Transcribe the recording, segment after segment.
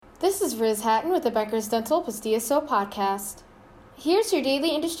This is Riz Hatton with the Becker's Dental Pastilla podcast. Here's your daily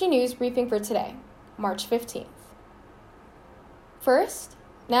industry news briefing for today, March 15th. First,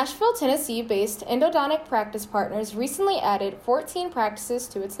 Nashville, Tennessee-based Endodontic Practice Partners recently added 14 practices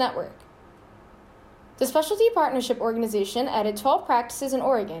to its network. The Specialty Partnership Organization added 12 practices in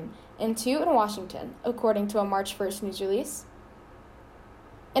Oregon and 2 in Washington, according to a March 1st news release.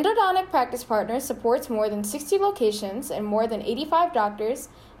 Endodontic Practice Partners supports more than 60 locations and more than 85 doctors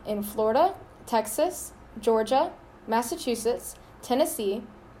in Florida, Texas, Georgia, Massachusetts, Tennessee,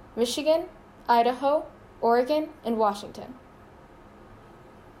 Michigan, Idaho, Oregon, and Washington.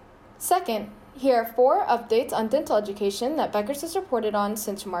 Second, here are 4 updates on dental education that Becker's has reported on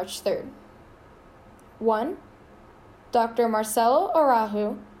since March 3rd. 1. Dr. Marcelo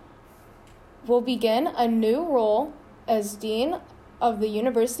Araujo will begin a new role as Dean of the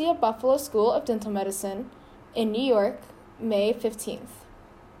University of Buffalo School of Dental Medicine in New York, May 15th.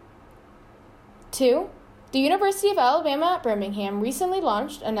 2. The University of Alabama at Birmingham recently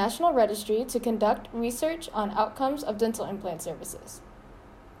launched a national registry to conduct research on outcomes of dental implant services.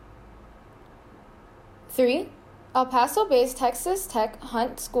 3. El Paso-based Texas Tech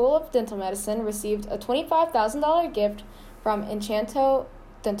Hunt School of Dental Medicine received a $25,000 gift from Enchanto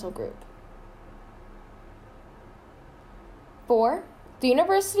Dental Group. 4. The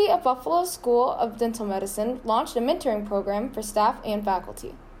University of Buffalo School of Dental Medicine launched a mentoring program for staff and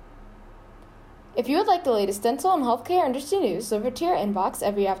faculty. If you would like the latest dental and healthcare industry news delivered to your inbox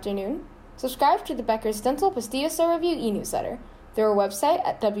every afternoon, subscribe to the Becker's Dental Pastilla Review e-newsletter through our website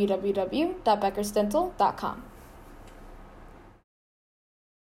at www.beckersdental.com.